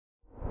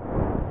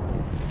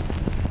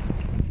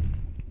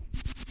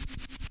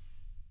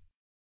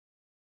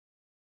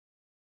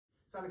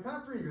So on the count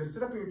of three, you're going to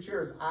sit up in your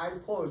chairs, eyes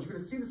closed. You're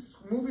going to see the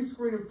movie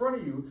screen in front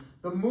of you.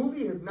 The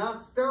movie has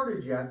not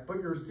started yet, but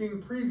you're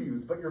seeing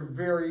previews, but you're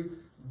very,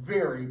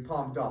 very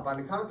pumped up. On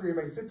the count of three,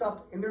 everybody sits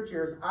up in their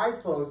chairs, eyes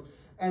closed,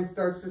 and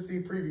starts to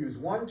see previews.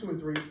 1, 2, and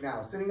 3.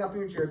 Now, sitting up in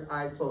your chairs,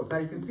 eyes closed. Now,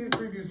 you can see the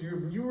previews.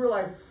 You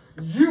realize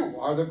you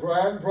are the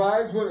grand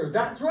prize winners.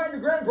 That's right, the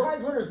grand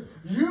prize winners.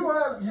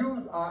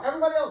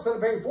 Everybody else that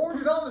are paying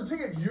 $400 a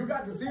ticket, you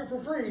got to see it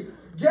for free.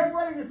 Get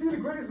ready to see the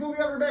greatest movie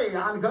ever made.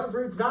 On the count of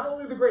three, it's not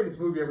only the greatest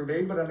movie ever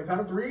made, but on the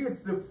count of three, it's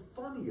the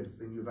funniest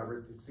thing you've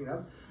ever seen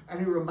of. And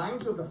it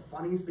reminds you of the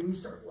funniest thing. You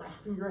start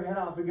laughing your head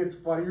off. It gets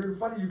funnier and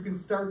funnier. You can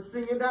start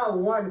singing now.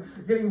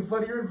 1, getting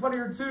funnier and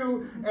funnier.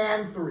 2,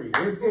 and 3.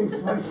 It's getting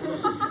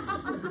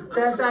funnier.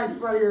 10 times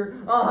funnier.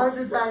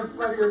 100 times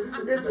funnier.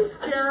 It's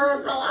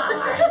hysterical. Oh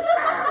my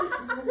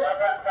God.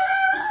 It's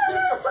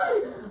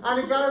hysterical. On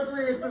the count of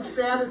three, it's the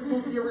saddest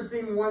movie you ever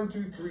seen. 1,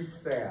 2, 3,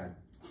 sad.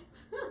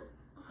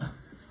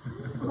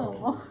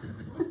 So,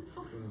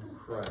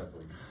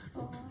 incredibly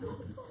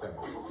sad.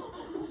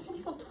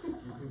 You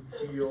can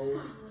feel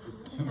the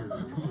tears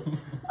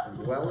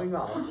welling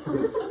up in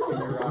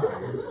your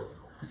eyes.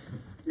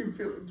 You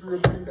feel it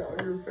dripping down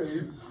your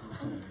face.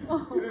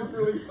 It is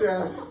really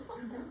sad.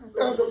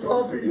 Not the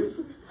puppies.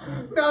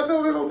 Not the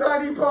little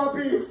tiny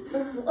puppies.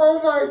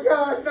 Oh my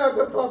gosh, not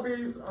the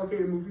puppies. Okay,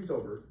 the movie's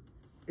over.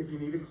 If you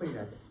need a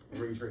Kleenex,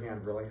 raise your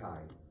hand really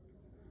high.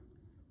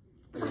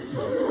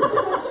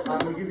 I'm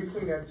going to give you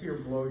Kleenex here.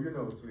 Blow your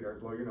nose, sweetheart.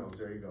 Blow your nose.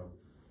 There you go.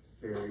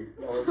 There you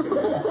go.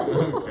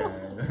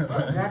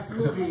 Okay. Next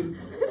movie.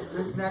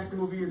 This next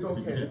movie is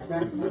okay. This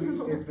next movie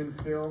has been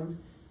filmed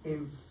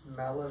in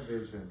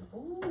Smell-O-Vision.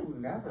 Oh,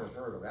 never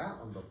heard of that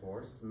one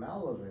before.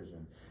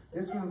 Smell-O-Vision.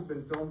 This one's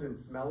been filmed in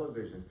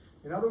Smell-O-Vision.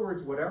 In other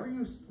words, whatever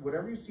you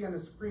see on the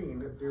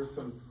screen, there's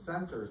some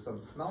sensors, some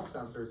smell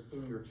sensors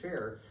in your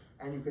chair,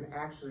 and you can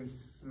actually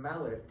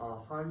smell it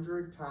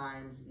 100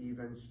 times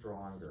even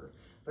stronger.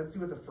 Let's see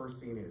what the first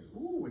scene is.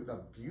 Ooh, it's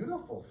a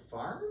beautiful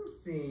farm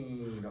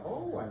scene.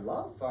 Oh, I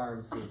love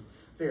farm scenes.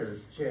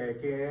 There's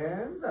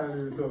chickens, and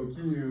they're so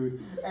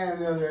cute. And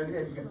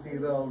you can see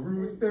little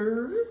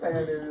roosters,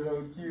 and they're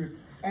so cute.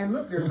 And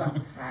look, there's a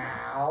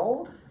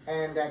cow,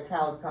 and that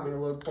cow's coming a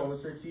little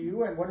closer to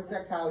you. And what is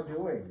that cow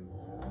doing?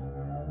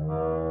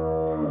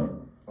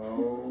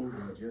 Oh,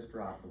 he just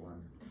dropped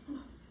one.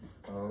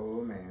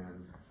 Oh, man.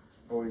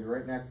 Oh, he's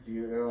right next to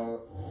you.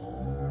 Oh,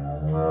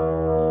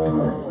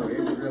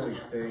 it really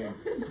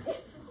stinks.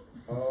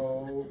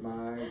 Oh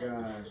my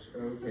gosh.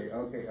 Okay.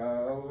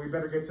 Oh, we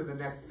better get to the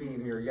next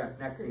scene here. Yes,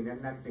 next scene.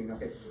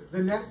 Okay.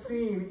 The next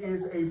scene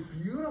is a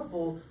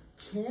beautiful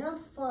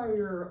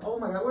campfire. Oh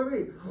my God.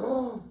 Wait.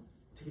 Oh,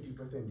 take a deep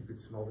breath in. You could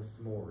smell the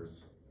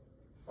s'mores.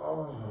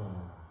 Oh,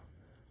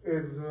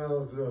 it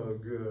smells so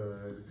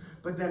good.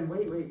 But then,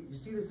 wait. You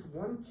see this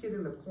one kid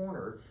in the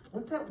corner.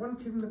 What's that one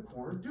kid in the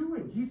corner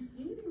doing? He's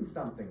eating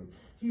something.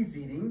 He's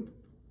eating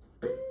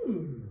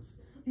beans.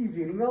 He's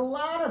eating a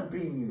lot of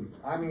beans.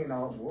 I mean,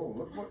 whoa,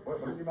 look,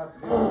 what is he about to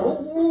do?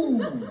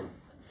 Oh,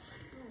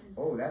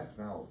 oh, that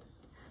smells.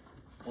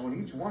 Oh, and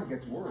each one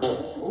gets worse.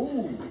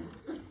 Oh,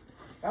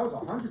 that was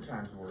 100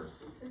 times worse.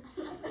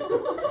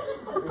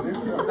 This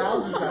is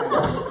 1,000 times.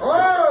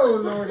 Oh,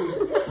 Lordy.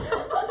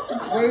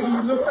 Wait, he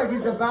looks like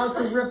he's about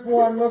to rip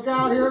one. Look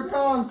out, here it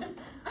comes.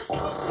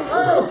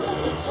 Oh!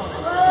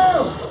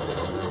 Oh!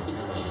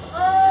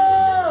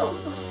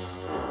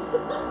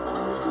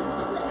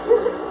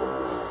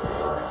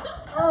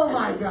 Oh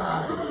my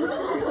God.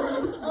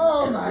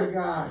 Oh my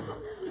God.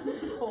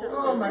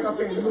 Oh my,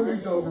 okay, the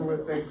movie's over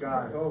with, thank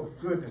God. Oh,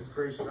 goodness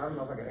gracious, I don't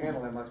know if I can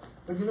handle that much.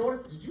 But you know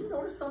what, did you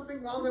notice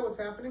something while that was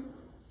happening?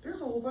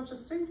 There's a whole bunch of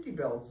safety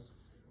belts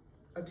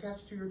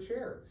attached to your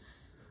chair.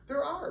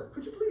 There are.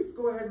 Could you please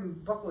go ahead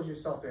and buckle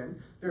yourself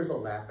in? There's a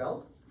lap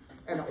belt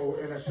and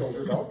a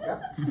shoulder belt.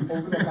 Yep.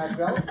 Over the head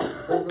belt,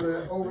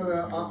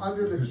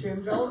 under the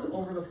chin belt,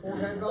 over the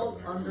forehead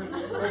belt, over the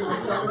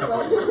stomach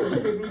belt, over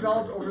the kidney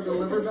belt, over the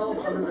liver belt,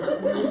 under the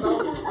spleen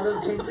belt, under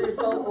the pancreas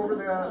belt, over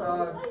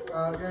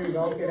the. There you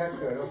go. Okay, that's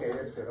good. Okay.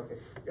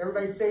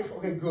 Everybody's safe.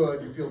 Okay,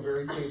 good. You feel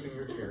very safe in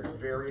your chair.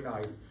 Very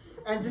nice.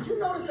 And did you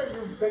notice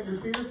that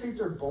your feeder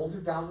seats are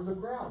bolted down to the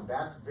ground?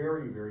 That's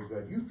very, very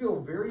good. You feel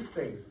very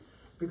safe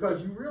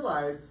because you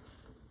realize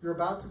you're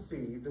about to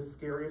see the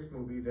scariest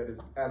movie that has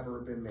ever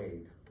been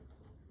made.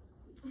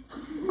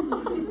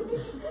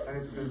 And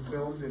it's been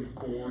filmed in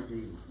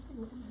 4D.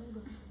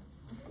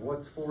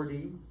 What's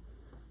 4D?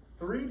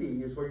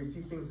 3D is where you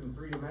see things in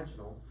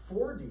three-dimensional.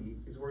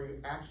 4D is where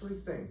you actually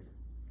think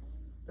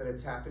that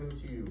it's happening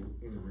to you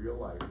in real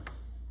life,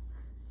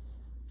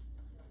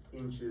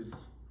 inches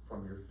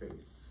from your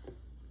face.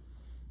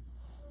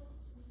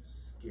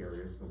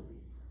 Scariest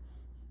movie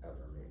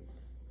ever made.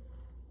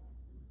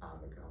 On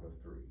the count of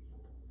 3.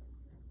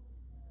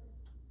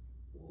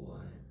 1,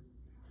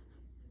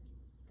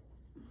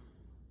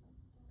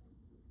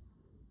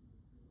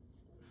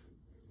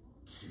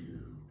 2.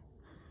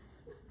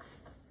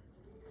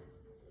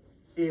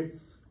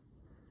 It's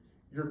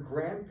Your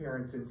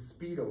grandparents in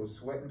Speedos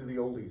sweating to the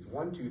oldies.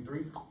 1, 2,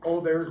 3.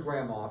 Oh, there's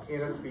Grandma in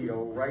a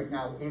Speedo right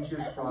now,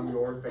 inches from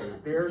your face.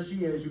 There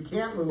she is. You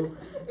can't move.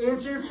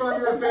 Inches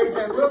from your face.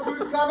 And look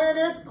who's coming.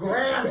 It's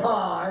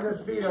Grandpa in a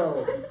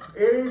Speedo.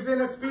 It is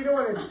in a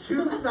Speedo and it's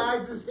 2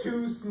 sizes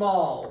too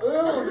small.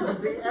 Ooh, you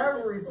can see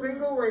every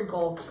single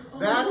wrinkle.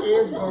 That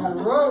is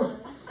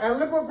gross. And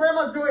look what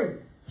Grandma's doing.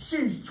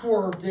 She's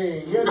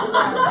twerking. Isn't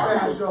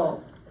that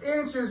special?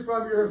 Inches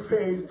from your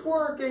face,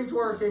 twerking,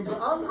 twerking.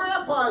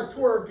 Grandpa's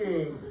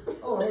twerking.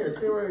 Oh, here,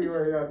 stay where you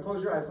are.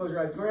 Close your eyes, close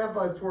your eyes.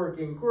 Grandpa's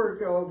twerking.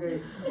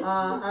 Okay.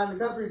 On the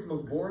count of 3, it's the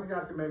most boring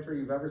documentary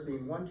you've ever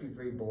seen. 1, 2,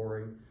 3,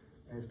 boring.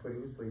 And it's putting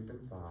you to sleep in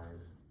 5.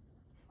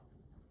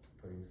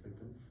 Putting you to sleep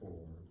in 4.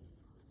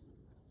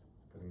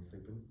 Putting you to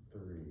sleep in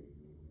 3.